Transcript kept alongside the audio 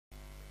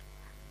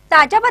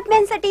ताज्या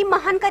बातम्यांसाठी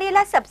महान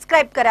करेला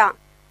सबस्क्राइब करा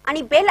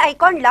आणि बेल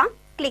आयकॉनला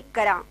क्लिक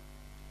करा।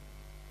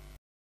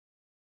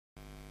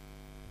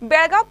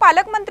 बेळगाव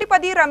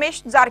पालकमंत्रीपदी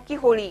रमेश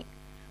जारकीहोळी।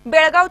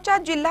 बेळगावच्या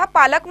जिल्हा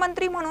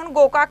पालकमंत्री म्हणून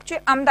गोकाकचे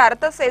आमदार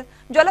तसेच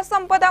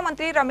जलसंपदा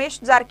मंत्री रमेश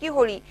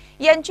जारकीहोळी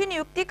यांची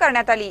नियुक्ती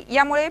करण्यात आली।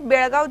 यामुळे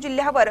बेळगाव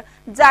जिल्ह्यावर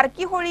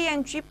जारकीहोळी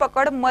यांची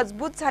पकड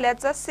मजबूत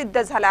झाल्याचं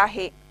सिद्ध झालं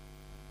आहे।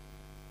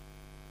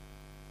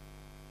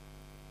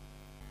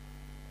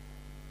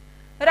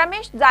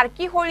 रमेश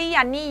जारकीहोळी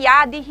यांनी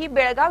याआधीही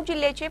बेळगाव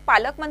जिल्ह्याचे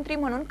पालकमंत्री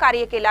म्हणून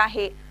कार्य केले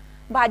आहे।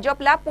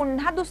 भाजपला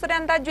पुन्हा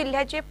दुसऱ्यांदा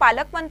जिल्ह्याचे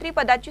पालकमंत्री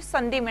पदाची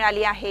संधी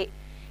मिळाली आहे।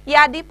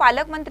 याआधी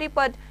पालकमंत्री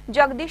पद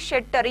जगदीश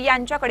शेट्टर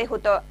यांच्याकडे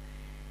होतं।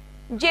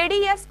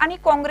 जेडीएस आणि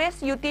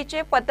काँग्रेस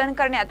युतीचे पतन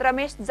करण्यात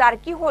रमेश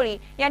जारकीहोळी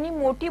यांनी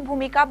मोठी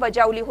भूमिका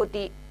बजावली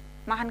होती।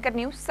 महानकर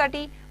न्यूज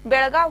साठी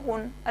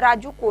बेळगावहून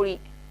राजू कोळी।